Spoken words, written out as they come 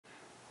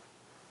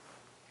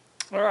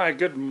Alright,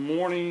 good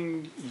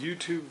morning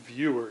YouTube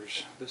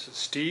viewers. This is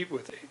Steve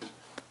with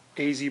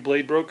AZ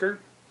Blade Broker,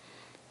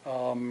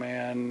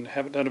 and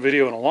haven't done a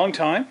video in a long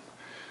time,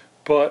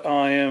 but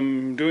I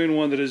am doing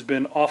one that has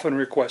been often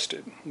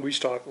requested. We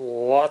stock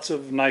lots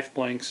of knife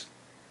blanks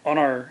on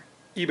our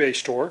eBay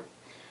store,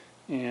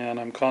 and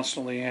I'm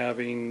constantly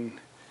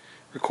having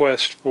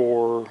requests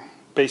for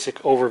basic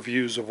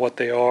overviews of what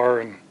they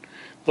are and a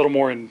little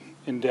more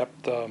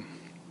in-depth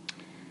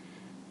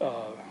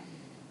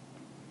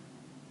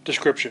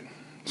description.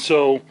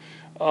 So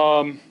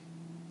I'm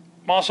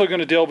also going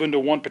to delve into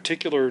one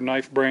particular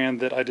knife brand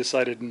that I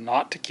decided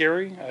not to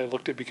carry. I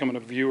looked at becoming a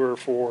viewer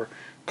for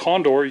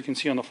Condor, you can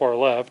see on the far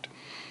left,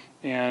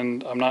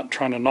 and I'm not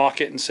trying to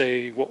knock it and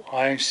say what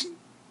I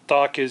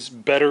stock is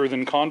better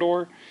than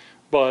Condor,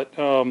 but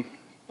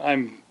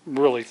I'm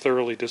really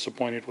thoroughly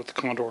disappointed with the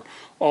Condor.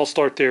 I'll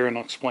start there and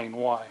I'll explain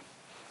why.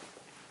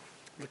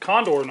 The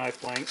Condor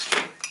knife blanks,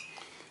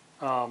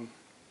 the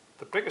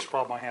biggest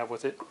problem I have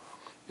with it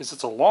is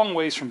it's a long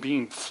ways from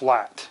being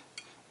flat.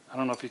 I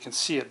don't know if you can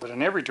see it, but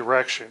in every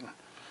direction,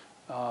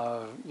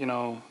 you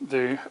know,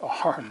 they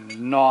are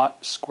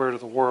not square to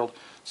the world,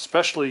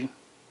 especially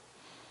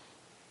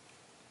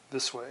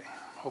this way.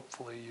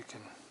 Hopefully you can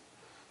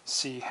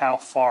see how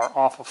far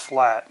off of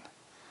flat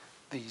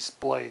these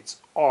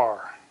blades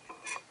are.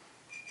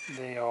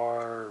 They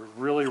are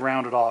really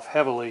rounded off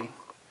heavily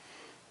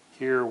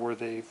here where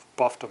they've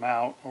buffed them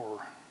out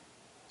or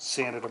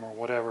sanded them or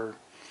whatever.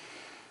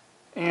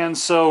 And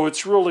so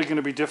it's really going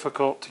to be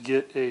difficult to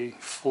get a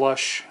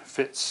flush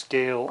fit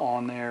scale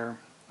on there.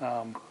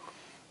 You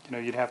know,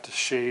 you'd have to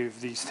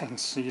shave these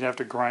things, you'd have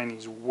to grind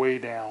these way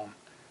down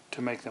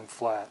to make them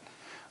flat.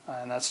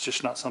 And that's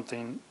just not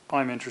something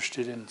I'm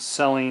interested in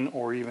selling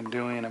or even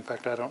doing. In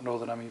fact, I don't know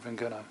that I'm even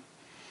going to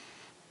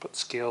put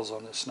scales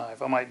on this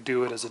knife. I might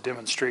do it as a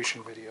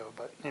demonstration video,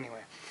 but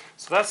anyway.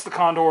 So that's the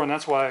Condor, and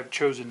that's why I've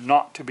chosen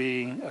not to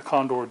be a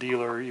Condor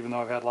dealer, even though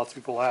I've had lots of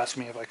people ask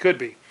me if I could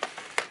be.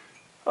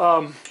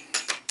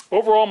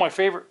 Overall, my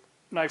favorite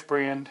knife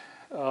brand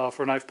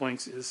for knife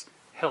blanks is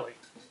Helle.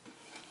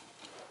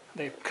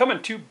 They come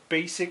in two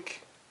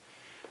basic,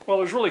 well,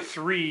 there's really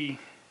three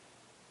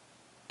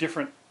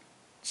different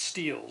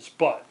steels,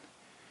 but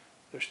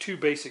there's two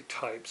basic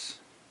types.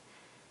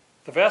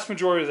 The vast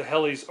majority of the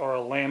Helles are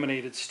a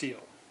laminated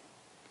steel,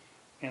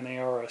 and they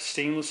are a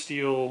stainless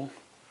steel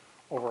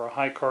over a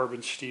high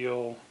carbon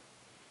steel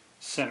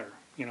center.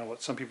 You know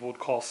what some people would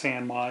call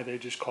sanmai, they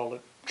just call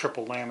it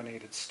triple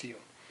laminated steel.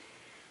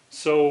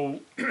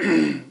 So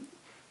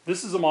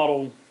this is a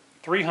model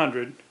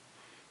 300,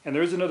 and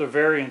there's another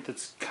variant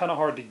that's kind of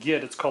hard to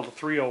get. It's called a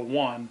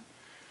 301,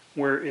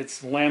 where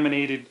it's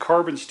laminated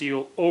carbon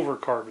steel over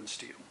carbon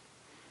steel.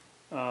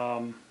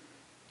 You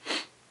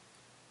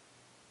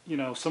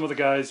know, some of the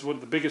guys,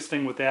 the biggest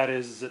thing with that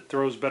is it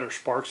throws better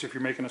sparks. If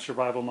you're making a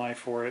survival knife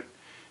for it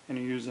and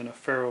you're using a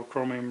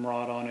ferrochromium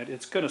rod on it,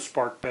 it's going to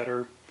spark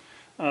better.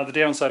 The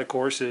downside, of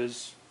course,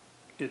 is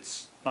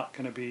it's not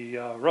going to be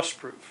rust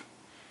proof.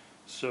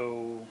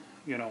 So,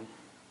 you know,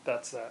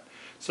 that's that.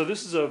 So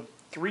this is a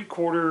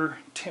 3/4,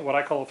 what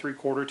I call a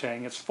 3/4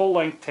 tang. It's full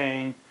length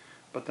tang,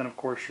 but then of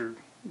course your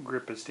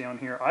grip is down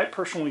here. I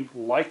personally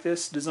like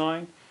this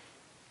design.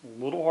 A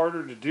little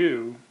harder to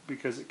do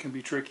because it can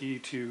be tricky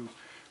to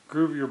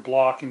groove your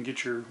block and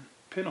get your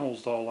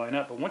pinholes to all line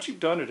up. But once you've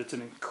done it, it's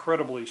an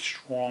incredibly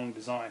strong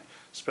design,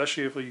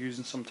 especially if you're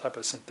using some type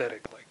of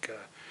synthetic like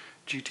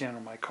G10 or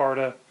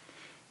micarta.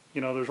 You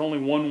know, there's only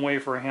one way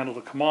for a handle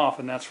to come off,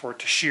 and that's for it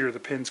to shear the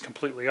pins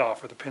completely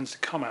off, or the pins to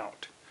come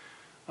out.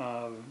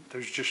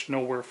 There's just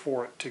nowhere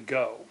for it to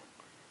go.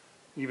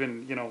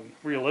 Even, you know,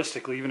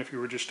 realistically, even if you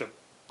were just to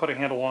put a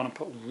handle on and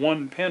put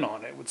one pin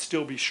on it, it would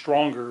still be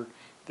stronger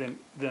than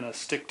a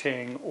stick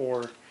tang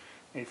or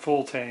a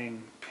full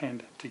tang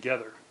pinned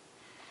together.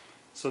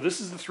 So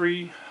this is the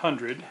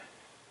 300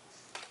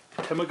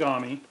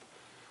 Temagami,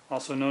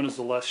 also known as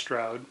the Les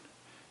Stroud,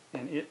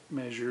 and it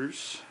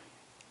measures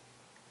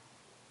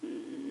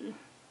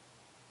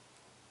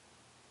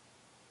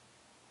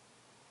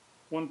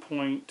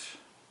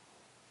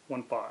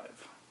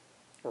 1.15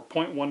 or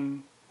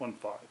 0.115.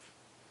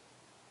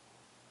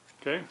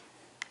 Okay.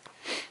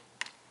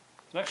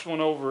 The next one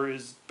over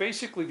is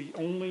basically the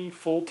only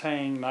full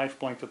tang knife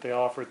blank that they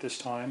offer at this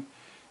time,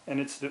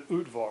 and it's the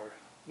Utvar.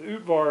 The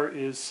Utvar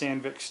is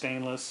Sandvik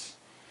stainless,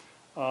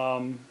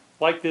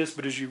 like this,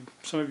 but as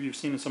some of you have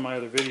seen in some of my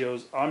other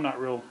videos, I'm not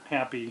real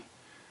happy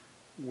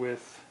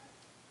with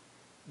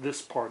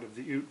this part of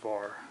the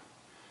Utvar.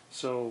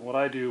 So what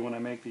I do when I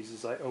make these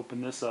is I open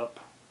this up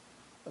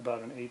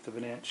about 1/8 of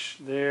an inch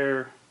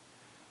there,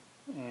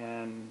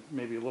 and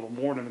maybe a little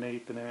more than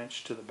 1/8 of an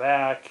inch to the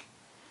back,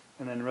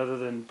 and then rather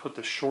than put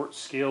the short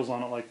scales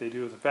on it like they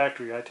do at the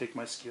factory, I take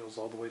my scales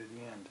all the way to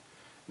the end,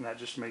 and that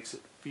just makes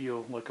it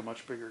feel like a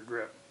much bigger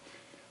grip.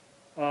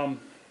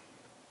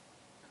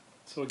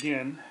 So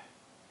again,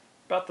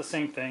 about the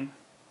same thing,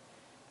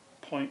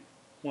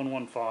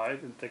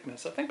 0.115 in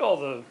thickness. I think all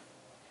the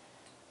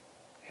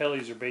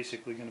Helles are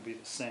basically going to be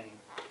the same.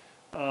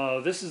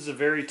 This is a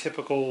very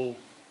typical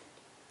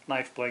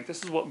knife blank.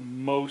 This is what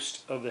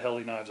most of the helle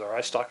knives are.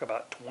 I stock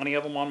about 20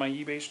 of them on my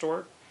eBay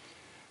store.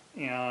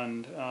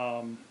 And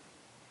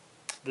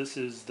this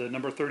is the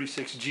number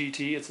 36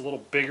 GT. It's a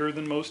little bigger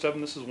than most of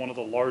them. This is one of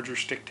the larger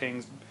stick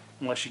tangs,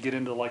 unless you get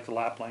into like the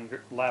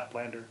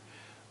Laplander.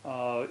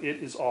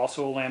 It is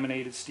also a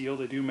laminated steel.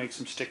 They do make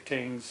some stick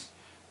tangs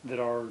that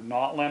are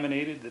not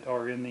laminated, that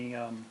are in the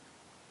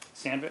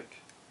Sandvik.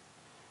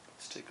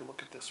 Let's take a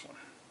look at this one.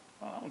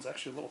 Oh, that one's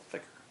actually a little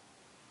thicker.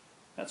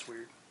 That's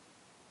weird.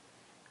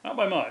 Not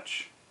by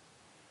much.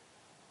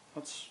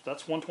 That's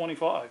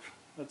 125.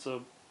 That's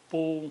a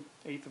full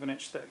 1/8 of an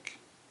inch thick.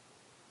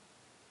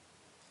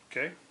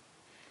 Okay.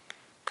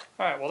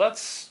 All right. Well,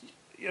 that's,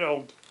 you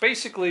know,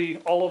 basically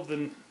all of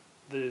the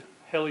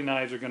helle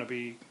knives are going to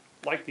be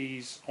like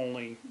these,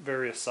 only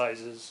various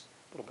sizes,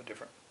 a little bit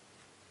different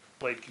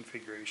blade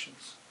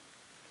configurations.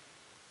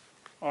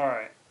 All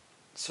right.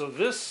 So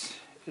this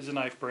is a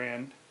knife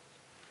brand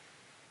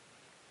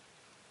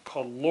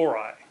called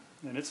Lauri,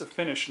 and it's a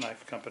Finnish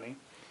knife company.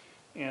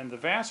 And the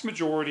vast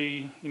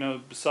majority, you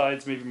know,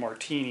 besides maybe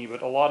Martini,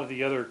 but a lot of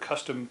the other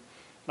custom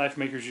knife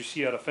makers you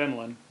see out of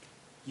Finland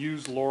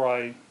use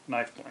Lauri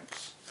knife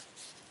blanks.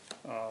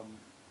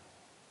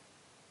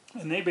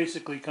 And they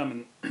basically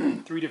come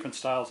in 3 different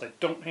styles. I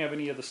don't have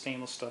any of the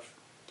stainless stuff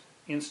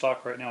in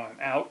stock right now. I'm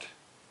out.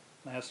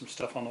 I have some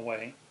stuff on the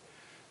way.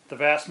 The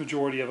vast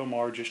majority of them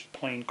are just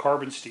plain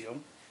carbon steel,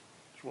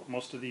 which is what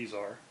most of these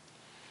are.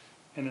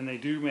 And then they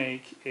do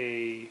make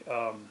a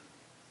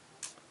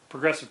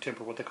progressive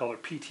temper, what they call their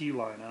PT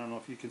line. I don't know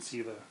if you can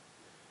see the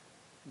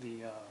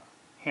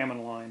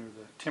Hammond line or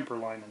the temper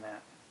line in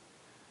that.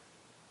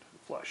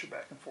 Flash it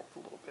back and forth a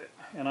little bit.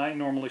 And I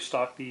normally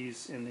stock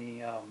these in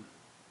the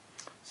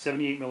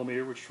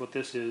 78mm, which is what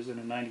this is, and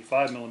a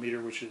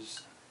 95mm, which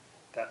is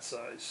that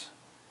size.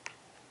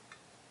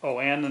 Oh,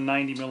 and the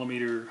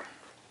 90mm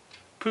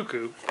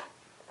puukko,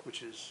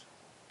 which is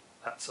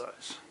that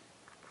size.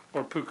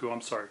 Or puukko,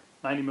 I'm sorry.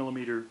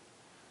 90mm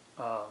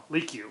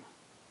leuku.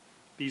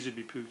 These would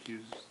be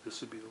puukkus, this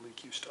would be the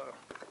leuku style.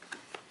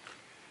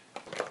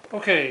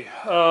 Okay,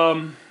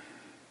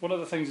 one of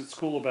the things that's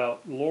cool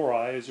about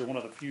Lauri is they're one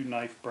of the few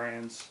knife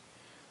brands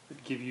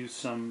that give you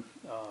some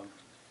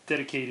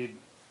dedicated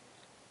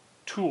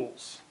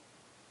tools.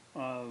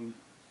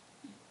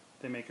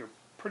 They make a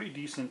pretty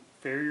decent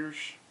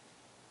farrier's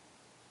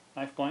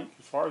knife blank.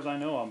 As far as I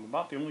know, I'm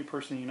about the only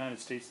person in the United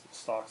States that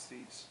stocks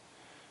these.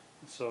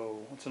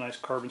 So it's a nice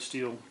carbon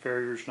steel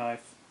farrier's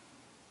knife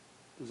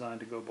designed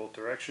to go both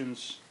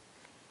directions.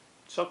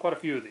 Sell quite a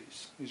few of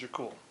these. These are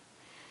cool.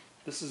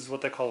 This is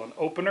what they call an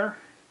opener.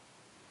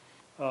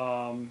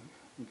 In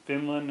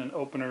Finland, an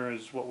opener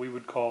is what we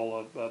would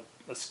call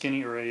a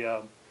skinny or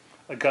a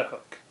gut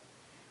hook.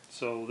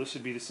 So this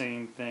would be the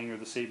same thing or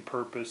the same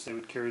purpose. They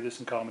would carry this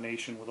in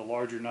combination with a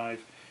larger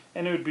knife,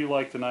 and it would be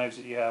like the knives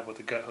that you have with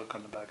a gut hook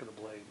on the back of the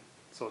blade.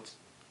 So it's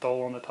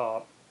dull on the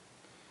top.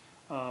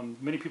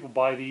 Many people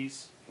buy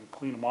these and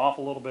clean them off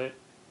a little bit,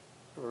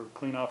 or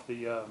clean off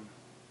the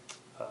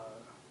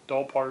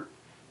dull part,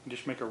 and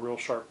just make a real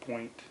sharp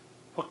point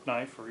hook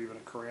knife, or even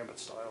a karambit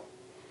style.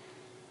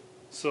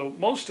 So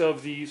most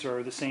of these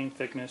are the same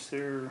thickness.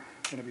 They're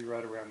going to be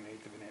right around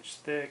 1/8 of an inch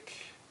thick.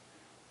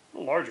 A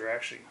little larger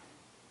actually.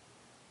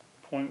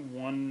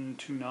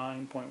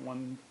 0.129,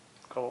 0.1,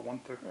 call it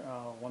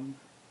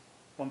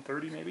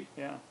 130 maybe,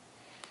 yeah.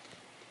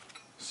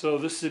 So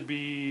this would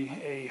be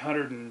a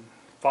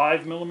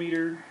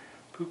 105mm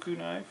puukko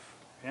knife,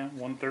 yeah,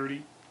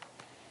 130.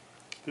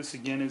 This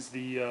again is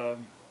the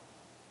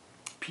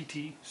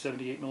PT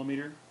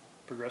 78mm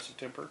progressive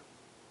temper.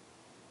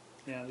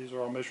 Yeah, these are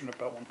all measuring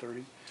about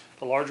 130.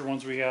 The larger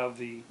ones we have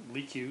the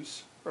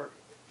leukus, or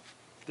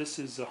this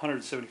is a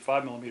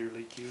 175mm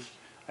leuku.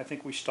 I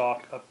think we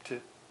stock up to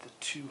the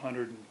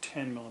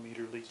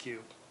 210mm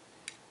leuku.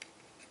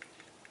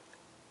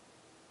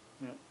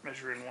 Yep,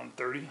 measuring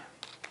 130.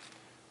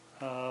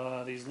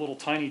 These little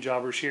tiny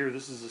jobbers here,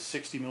 this is a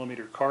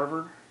 60mm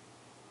carver.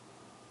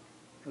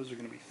 Those are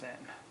going to be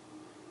thin.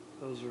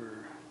 Those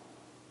are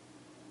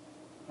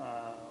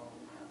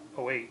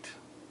 08.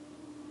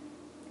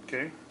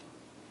 Okay.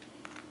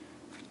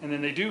 And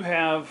then they do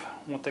have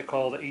what they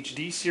call the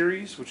HD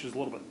series, which is a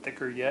little bit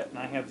thicker yet, and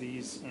I have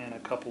these in a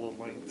couple of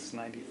lengths,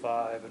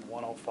 95 and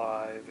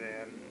 105,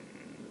 and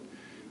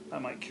I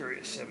might carry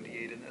a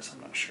 78 in this,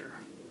 I'm not sure.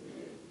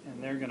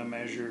 And they're going to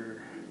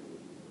measure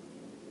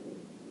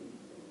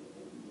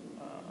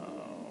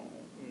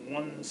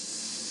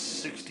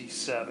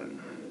 167,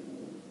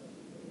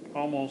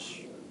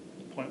 almost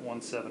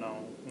 0.170,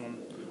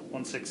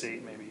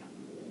 168 maybe.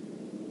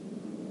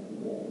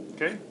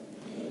 Okay,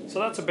 so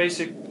that's a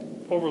basic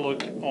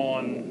overlook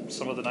on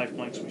some of the knife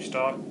blanks we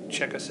stock.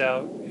 Check us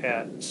out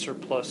at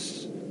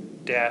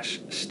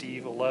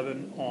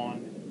surplus-steve11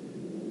 on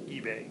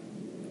eBay,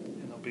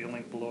 and there'll be a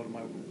link below to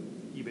my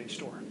eBay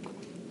store.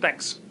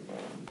 Thanks.